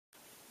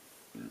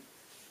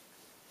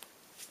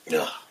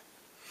Ugh.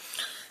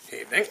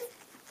 Evening.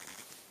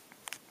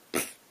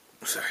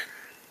 Sorry.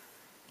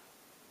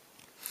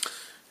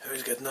 How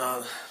is getting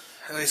on?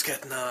 How is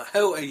getting on?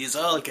 How are yous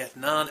all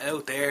getting on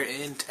out there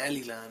in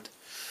Tellyland?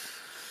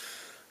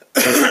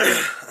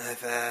 I've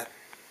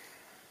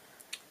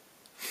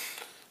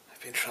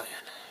been trying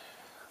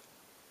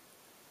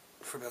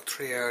for about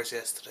 3 hours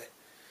yesterday,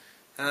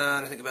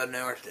 and I think about an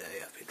hour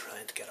today. I've been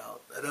trying to get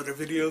out another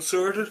video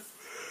sorted,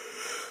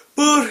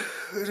 but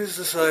I just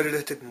decided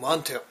I didn't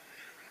want to.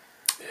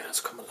 Yeah,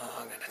 it's come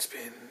along, and I've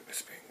been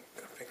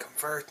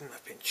converting,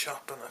 I've been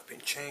chopping, I've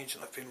been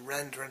changing, I've been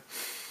rendering,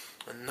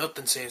 and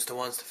nothing seems to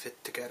want to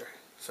fit together.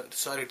 So I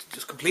decided to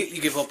just completely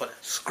give up on it.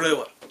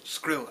 Screw it.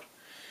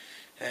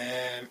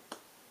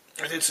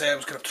 I did say I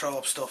was going to throw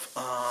up stuff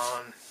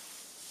on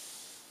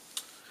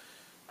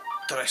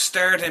that I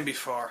starred in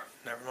before.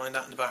 Never mind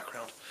that in the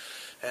background.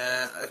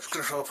 I was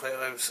going to throw up.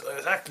 I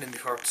was acting in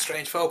before.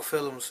 Strange folk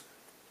films,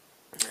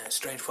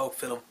 strange folk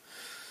film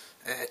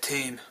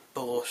team,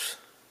 but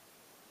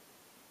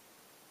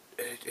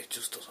it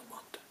just doesn't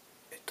want it.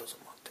 It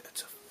doesn't want it.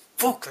 It's a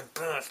fucking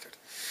bastard.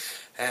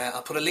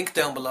 I'll put a link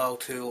down below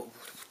to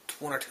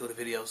one or two of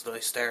the videos that I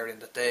starred in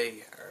that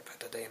they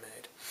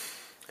made,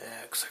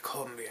 because I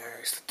couldn't be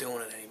arsed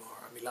doing it anymore.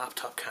 My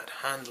laptop can't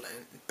handle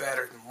it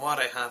better than what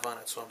I have on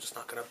it, so I'm just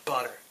not going to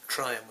bother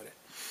trying with it.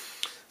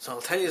 So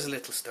I'll tell you a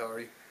little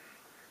story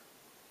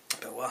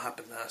about what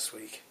happened last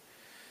week.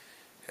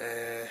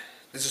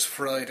 This is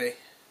Friday.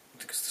 I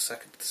think it's the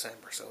 2nd of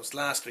December, so it's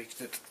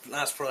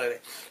last Friday,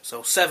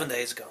 so 7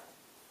 days ago.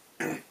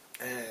 7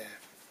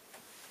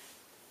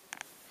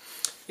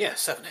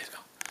 days ago.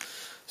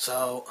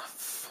 So,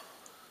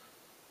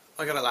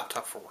 I got a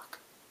laptop for work.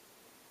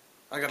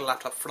 I got a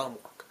laptop from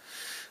work,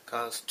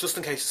 because just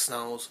in case it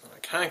snows and I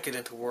can't get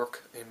into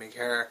work in my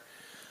car,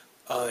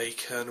 I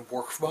can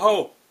work from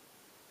home.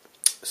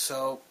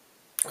 So,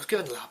 I was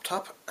given the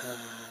laptop,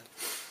 and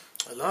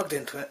I logged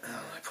into it, and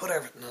I put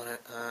everything on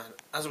it, and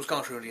as I was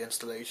going through the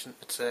installation,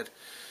 it said,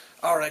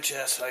 alright,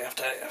 yes, I have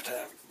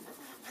to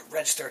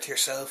register to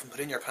yourself and put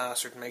in your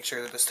password and make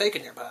sure that it's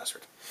taking your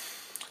password.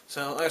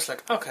 So I was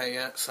like, okay,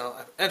 yeah, so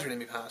I entered in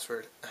my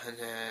password, and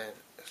then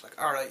it's like,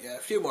 alright, yeah, a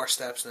few more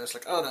steps, and it's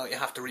like, oh no, you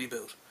have to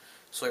reboot.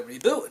 So I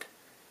rebooted,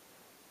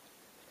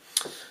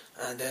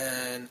 and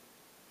then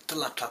the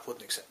laptop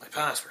wouldn't accept my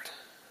password.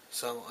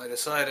 So I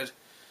decided,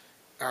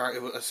 or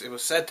it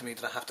was said to me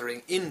that I have to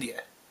ring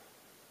India.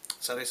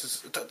 So this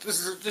is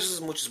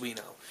as much as we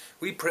know.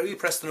 We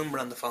press the number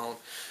on the phone.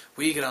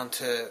 We get on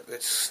to,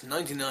 it's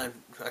 99,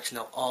 actually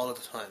no, all of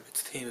the time.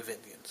 It's a team of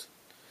Indians.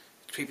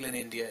 It's people in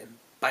India, in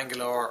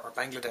Bangalore or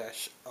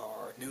Bangladesh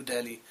or New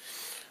Delhi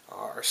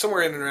or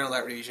somewhere in and around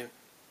that region.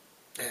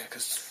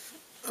 Because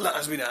as a lot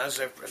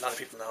of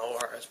people know,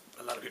 or as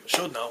a lot of people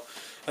should know,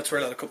 that's where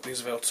a lot of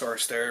companies have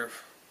outsourced their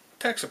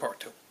tech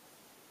support to.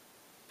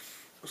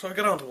 So I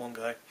got on to one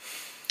guy,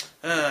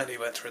 and he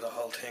went through the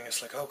whole thing.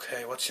 It's like,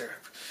 okay, what's your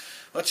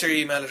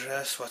email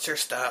address? What's your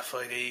staff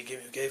ID?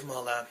 Gave him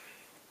all that.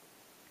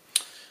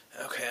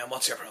 Okay, and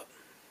what's your problem?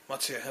 How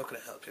can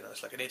I help you? And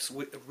it's like, I need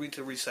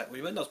to reset my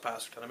Windows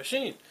password on a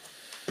machine.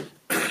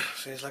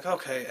 So he's like,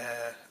 okay,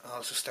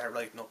 I'll just start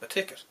writing up a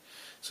ticket.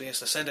 So he has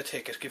to send a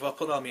ticket,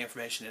 put all my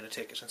information in a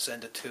ticket and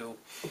send it to,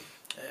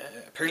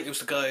 apparently it was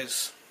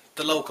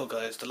the local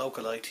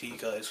IT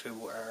guys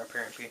who are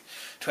apparently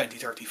 20,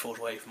 30 foot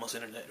away from us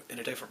in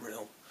a different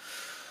room.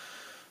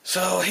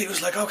 So he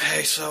was like,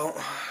 okay, so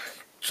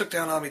took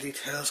down all my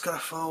details, got a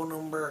phone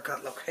number,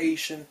 got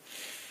location.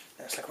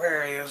 And it's like,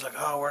 where are you? I was like,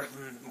 oh, we're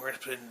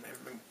in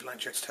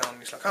Blanchard's town. And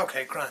he's like,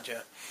 okay, grand,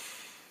 yeah.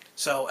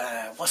 So,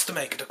 what's the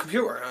make of the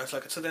computer? And I was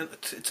like, it's an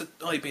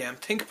IBM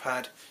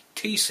ThinkPad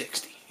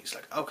T60. He's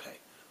like, okay,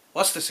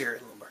 what's the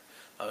serial number?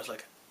 I was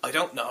like, I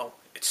don't know,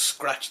 it's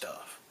scratched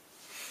off.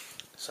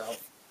 So,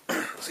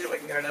 let's see if I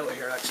can get it out of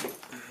here, actually.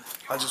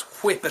 I'll just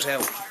whip it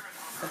out.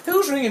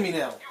 Who's ringing me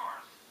now?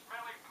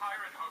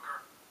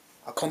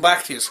 I'll come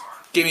back to you.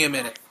 Give me a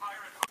minute.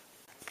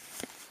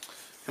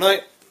 Good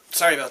night.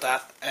 Sorry about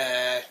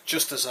that.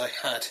 Just as I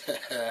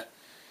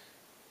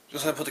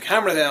put the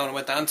camera down and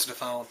went to answer the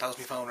phone, that was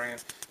my phone ringing.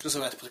 Just as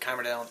I went to put the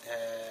camera down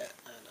and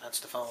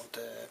answer the phone,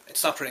 it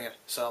stopped ringing,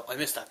 so I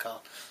missed that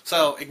call.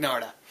 So ignore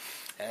that.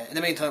 In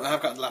the meantime, I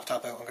have got the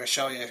laptop out. I'm going to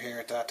show you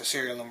here that the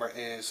serial number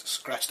is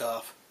scratched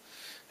off.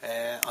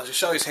 I'll just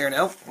show you here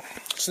now.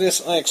 So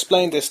I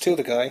explained this to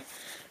the guy.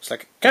 It's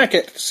like, can't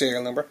get the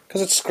serial number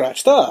because it's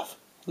scratched off.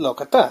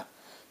 Look at that.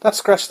 That's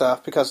scratched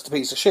off because it's a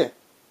piece of shit.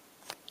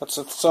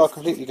 It's all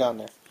completely gone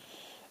there.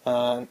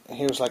 And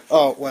he was like,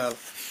 oh, well,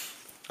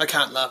 I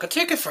can't log a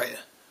ticket for you.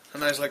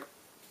 And I was like,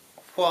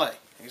 why?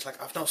 And he's like,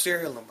 I've no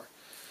serial number.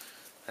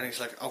 And he's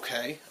like,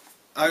 okay.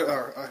 I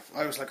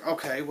was like,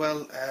 okay,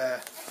 well,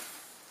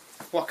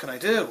 what can I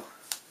do?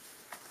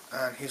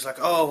 And he's like,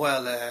 oh,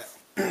 well,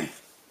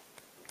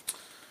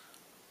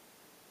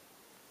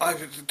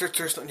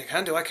 there's nothing you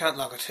can do. I can't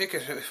log a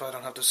ticket if I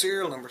don't have the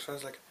serial number. So I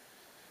was like,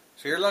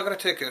 so you're logging a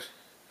ticket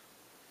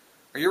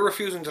or you're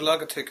refusing to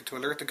log a ticket to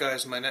alert the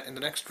guys in the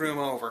next room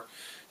over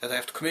that they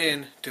have to come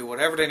in, do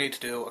whatever they need to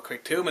do, a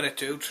quick 2-minute,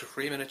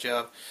 3-minute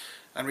job,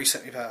 and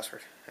reset my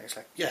password. And he's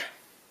like, yeah.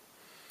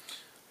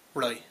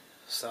 Right.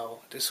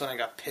 So this is when I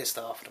got pissed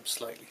off at him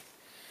slightly.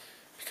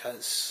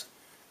 Because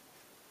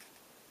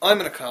I'm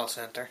in a call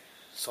centre,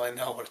 so I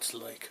know what it's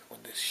like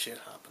when this shit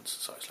happens.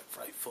 So I was like,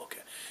 right, fuck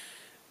it.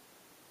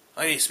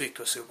 I need to speak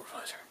to a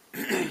supervisor.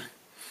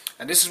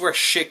 And this is where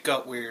shit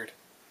got weird.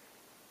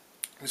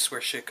 So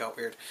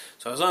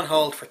I was on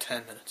hold for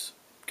 10 minutes,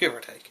 give or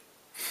take.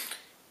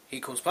 He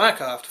comes back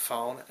off the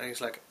phone and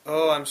he's like,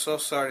 oh, I'm so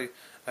sorry.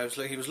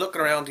 He was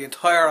looking around the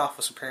entire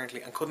office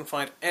apparently and couldn't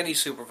find any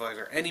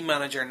supervisor, any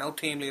manager, no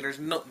team leaders,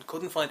 nothing.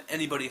 Couldn't find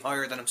anybody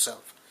higher than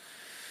himself.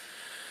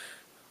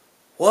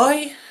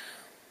 Why?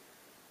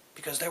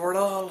 Because they were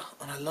all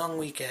on a long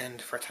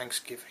weekend for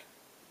Thanksgiving.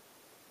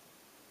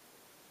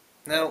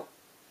 Now,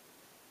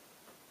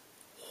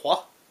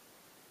 what?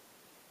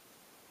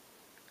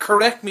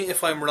 Correct me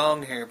if I'm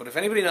wrong here, but if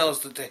anybody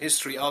knows the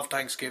history of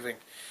Thanksgiving,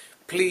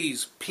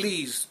 please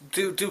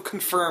do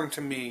confirm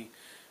to me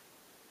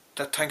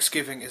that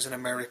Thanksgiving is an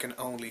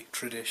American-only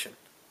tradition.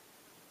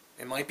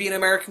 It might be an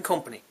American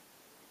company.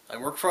 I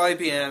work for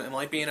IBM, it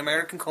might be an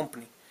American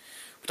company.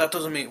 But that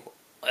doesn't mean...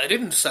 I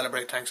didn't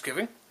celebrate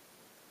Thanksgiving.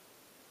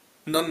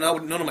 None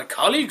of my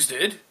colleagues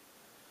did.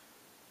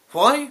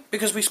 Why?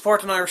 Because we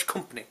support an Irish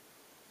company.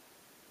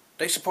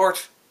 They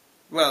support...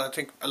 Well, I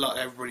think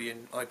everybody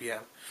in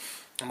IBM.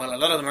 And while a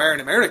lot of them are in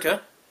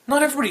America,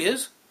 not everybody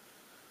is.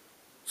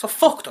 So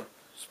fuck them.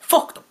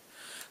 Fuck them.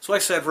 So I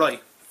said,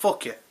 right,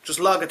 fuck you. Just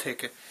log a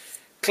ticket,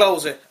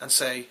 close it, and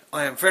say,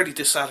 I am very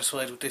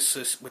dissatisfied with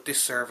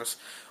this service.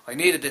 I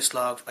needed this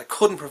logged. I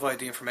couldn't provide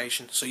the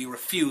information, so you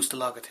refused to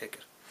log a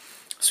ticket.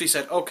 So he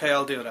said, okay,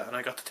 I'll do that, and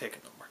I got the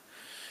ticket number.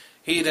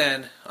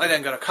 I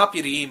then got a copy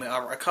of the email,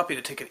 or a copy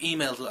of the ticket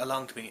emailed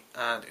along to me,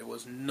 and it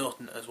was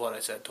nothing as what I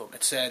said to him.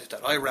 It said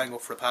that I rang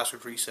up for a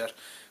password reset,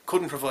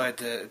 couldn't provide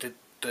the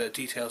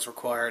details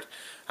required,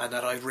 and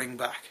that I'd ring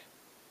back.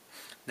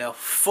 Now,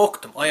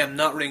 fuck them. I am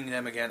not ringing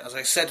them again. As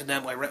I said to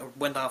them, I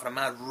went off on a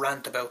mad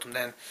rant about them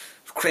then,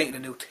 creating a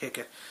new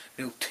ticket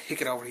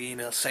over the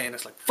email, saying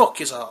it's like, fuck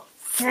yous all.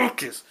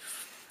 Fuck yous.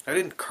 I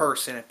didn't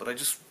curse in it, but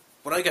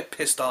when I get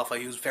pissed off, I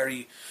use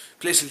very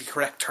politically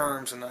correct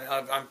terms, and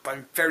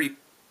I'm very,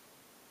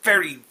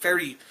 very,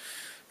 very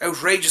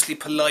outrageously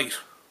polite.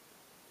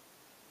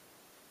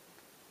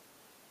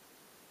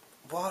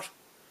 What?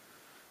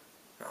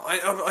 I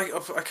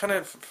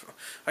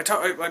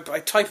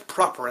type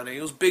proper and I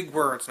use big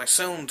words and I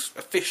sound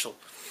official,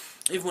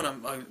 even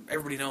when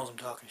everybody knows I'm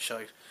talking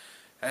shite.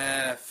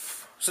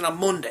 So on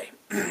Monday,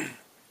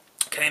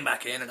 came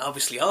back in, and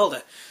obviously all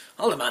the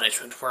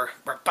management were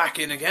back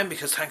in again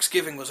because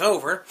Thanksgiving was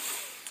over.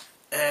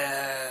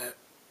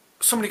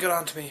 Somebody got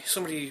on to me.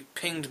 Somebody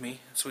pinged me.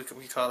 So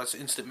we call it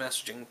instant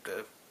messaging.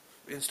 The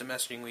instant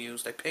messaging we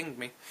use. They pinged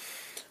me,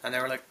 and they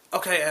were like,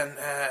 "Okay, and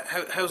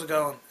how's it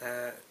going?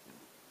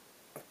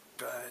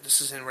 This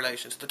is in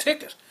relation to the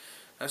ticket."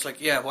 I was like,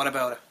 "Yeah, what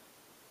about it?"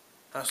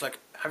 I was like,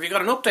 "Have you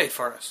got an update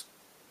for us?"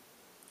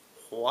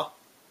 What?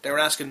 They were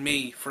asking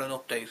me for an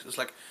update. It's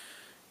like,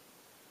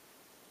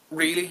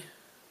 really?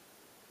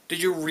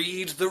 Did you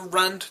read the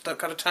rant that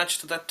got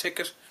attached to that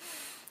ticket?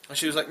 And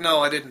she was like,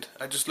 "No, I didn't.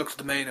 I just looked at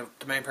the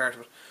main part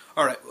of it."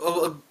 All right,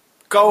 well,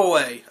 go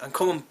away and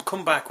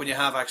come back when you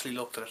have actually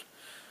looked at it.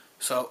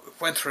 So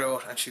went through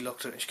it, and she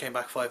looked at it, and she came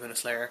back 5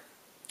 minutes later.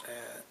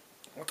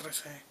 What did I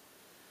say?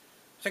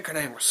 I think her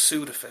name was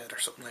Sudafed or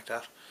something like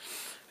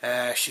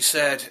that. She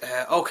said,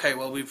 "Okay,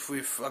 well,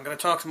 I'm going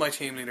to talk to my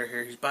team leader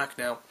here. He's back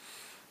now.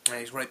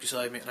 He's right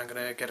beside me, and I'm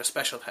going to get a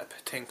special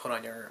thing put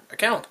on your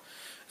account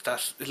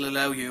that it'll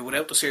allow you,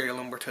 without the serial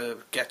number,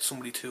 to get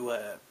somebody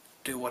to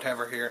do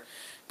whatever here,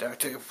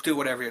 to do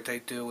whatever they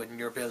do in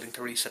your building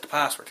to reset the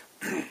password."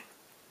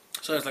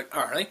 So I was like,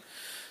 "Alright,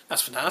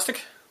 that's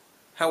fantastic.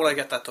 How will I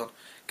get that done?"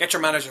 "Get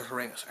your manager to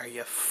ring us." "Are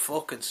you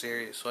fucking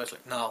serious?" So I was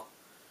like,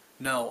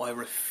 No, I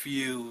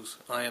refuse.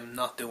 I am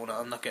not doing it.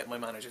 I'm not getting my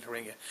manager to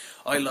ring you.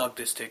 I logged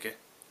this ticket.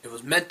 It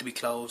was meant to be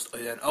closed. I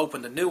then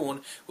opened a new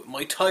one with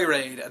my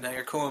tirade, and now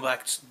you're coming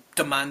back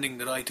demanding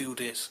that I do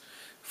this.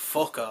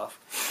 Fuck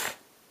off.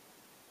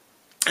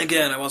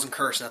 Again, I wasn't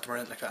cursing at them or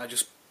anything like that. I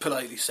just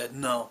politely said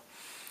no.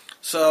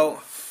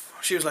 So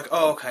she was like,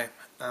 "Oh, okay."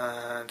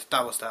 And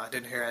that was that. I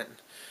didn't hear anything.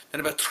 Then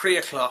about 3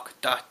 o'clock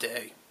that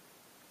day,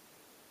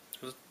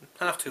 it was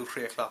 2:30,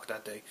 3 o'clock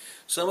that day,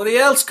 somebody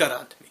else got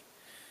on to me.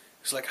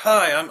 It's like,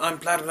 "Hi, I'm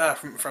blah blah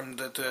from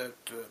the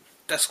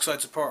desk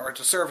side support, or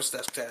the service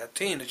desk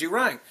team. Did you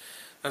ring?"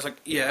 I was like,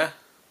 "Yeah."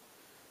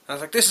 I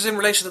was like, "This is in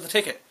relation to the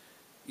ticket."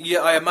 "Yeah,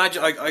 I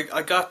imagine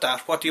I got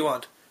that. What do you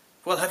want?"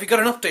 "Well, have you got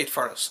an update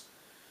for us?"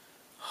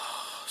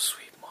 Oh,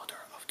 sweet mother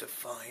of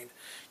divine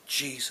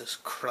Jesus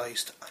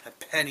Christ, and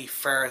a penny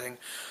farthing,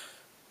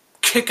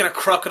 kicking a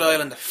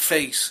crocodile in the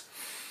face.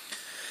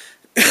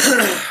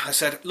 I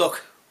said,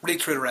 "Look,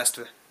 read through the rest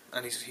of it."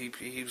 And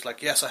he was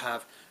like, "Yes, I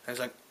have." I was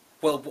like,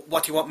 "Well,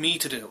 what do you want me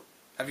to do?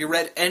 Have you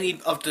read any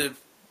of the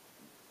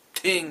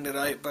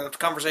about the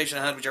conversation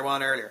I had with your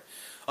one earlier?"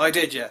 I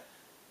did, yeah.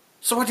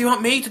 So what do you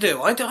want me to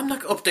do? I'm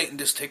not updating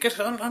this ticket.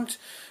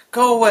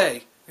 Go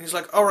away. And he's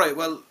like, alright,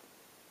 well,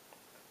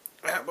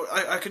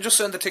 I could just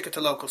send the ticket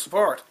to local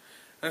support.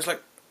 And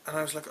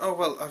I was like, oh,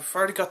 well, I've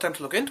already got them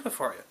to look into it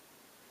for you.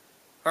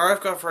 Or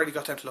I've already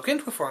got them to look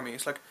into it for me.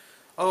 He's like,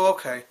 oh,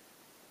 okay.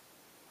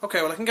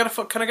 Okay, well,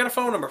 can I get a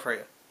phone number for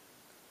you?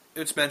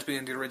 It's meant to be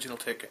in the original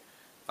ticket.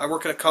 I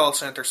work at a call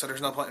centre, so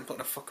there's no point in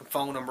putting a fucking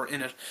phone number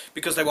in it,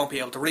 because they won't be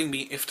able to ring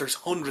me if there's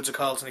hundreds of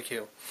calls in the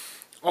queue.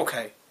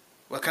 Okay.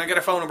 Well, can I get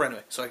a phone number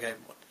anyway? So I gave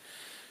him one.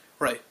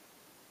 Right.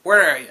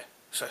 Where are you?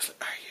 So I was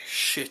like, are you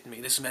shitting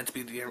me? This is meant to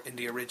be in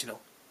the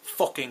original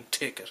fucking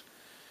ticket.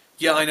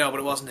 Yeah, I know, but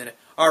it wasn't in it.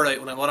 Alright,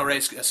 well, I want to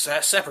raise a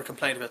separate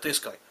complaint about this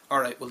guy.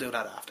 Alright, we'll do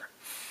that after.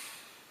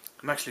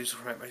 I'm actually just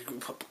remembering.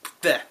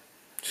 There.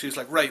 She was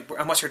like, right,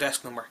 and what's your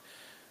desk number?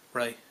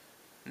 Right.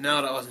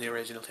 No, that wasn't the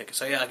original ticket.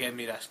 So yeah, I gave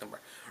me the desk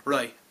number.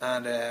 Right,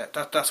 and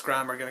that's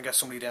grand, we're going to get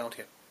somebody down to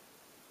you.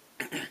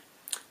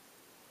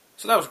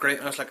 So that was great,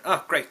 and I was like,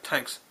 oh, great,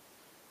 thanks.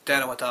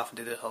 Then I went off and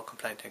did the whole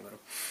complaint thing with him.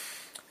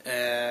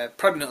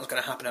 Probably nothing's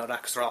going to happen out of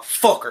that because they're all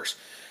fuckers.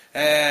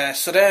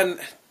 So then,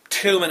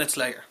 2 minutes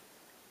later,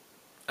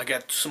 I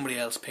get somebody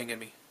else pinging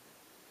me.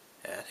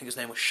 I think his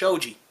name was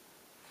Shoji.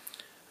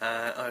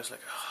 And I was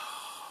like,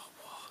 oh,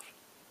 what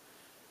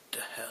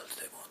the hell did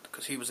they want?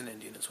 Because he was an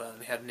Indian as well,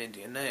 and he had an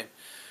Indian name.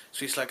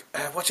 So he's like,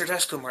 what's your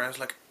desk number? And I was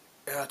like,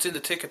 it's in the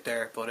ticket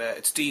there, but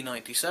it's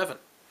D97. And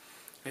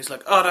he's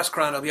like, oh, that's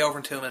grand, I'll be over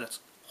in 2 minutes.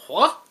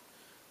 What?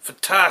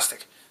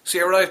 Fantastic. So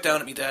he arrived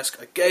down at my desk,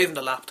 I gave him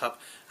the laptop,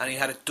 and he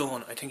had it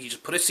done. I think he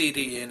just put a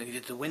CD in, and he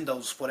did the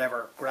Windows,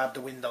 whatever, grabbed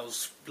the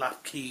Windows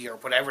lap key, or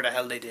whatever the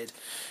hell they did,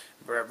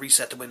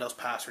 reset the Windows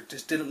password,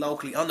 just did it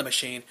locally on the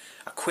machine,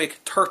 a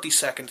quick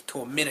 30-second to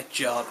a minute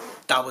job,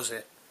 that was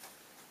it.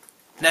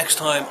 Next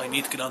time I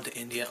need to get on to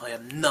India, I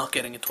am not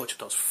getting in touch with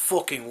those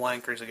fucking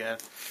wankers again.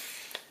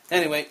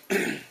 Anyway,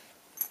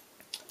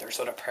 there's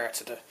other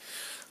parts of that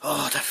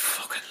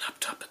fucking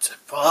laptop, it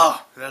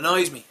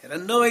annoys me,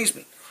 but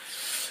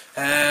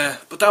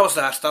that was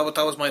that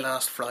was my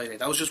last Friday.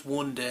 That was just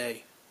 1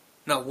 day,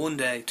 no, 1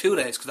 day, 2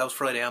 days, because that was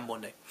Friday and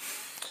Monday.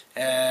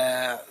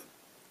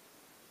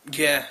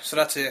 Yeah, so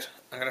that's it.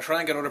 I'm going to try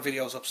and get other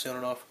videos up soon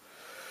enough.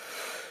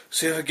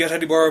 See if I get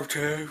any more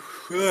to...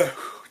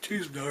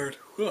 Jeez, I'm tired.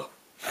 I'm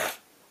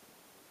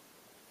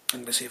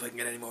going to see if I can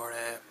get any more...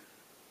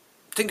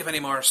 think of any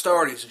more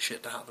stories and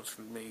shit that happens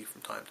from me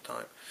from time to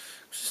time.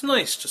 It's just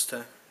nice just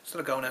to... Instead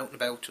of going out and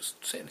about,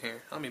 just sitting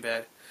here on my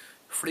bed,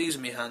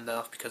 freezing my hand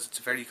off because it's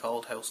a very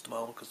cold house at the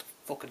moment because the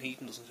fucking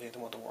heating doesn't seem to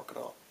want to work at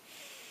all.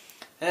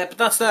 But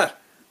that's that.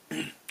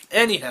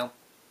 Anyhow...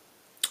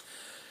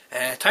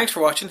 thanks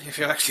for watching, if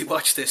you actually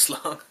watched this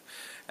long.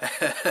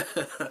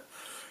 I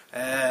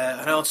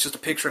know it's just a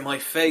picture of my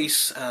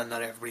face, and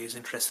not everybody is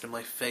interested in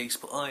my face,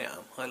 but I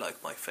am. I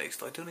like my face,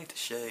 though I do need to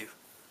shave.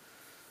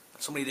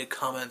 Somebody did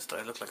comment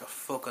that I look like a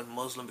fucking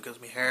Muslim because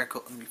of my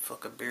haircut and my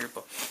fucking beard,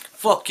 but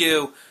fuck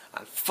you,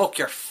 and fuck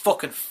your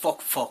fucking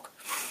fuck.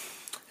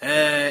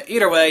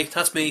 Either way,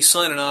 that's me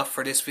signing off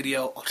for this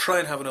video. I'll try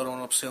and have another one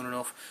up soon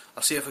enough.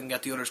 I'll see if I can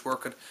get the others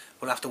working.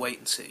 We'll have to wait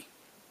and see.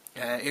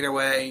 Either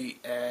way,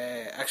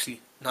 actually,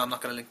 no, I'm not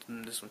going to link them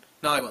in this one.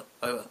 No, I will.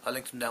 I'll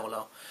link them down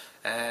below.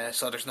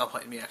 So there's no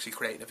point in me actually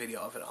creating a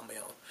video of it on my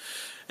own.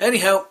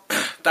 Anyhow,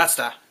 that's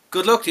that.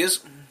 Good luck to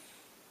yous.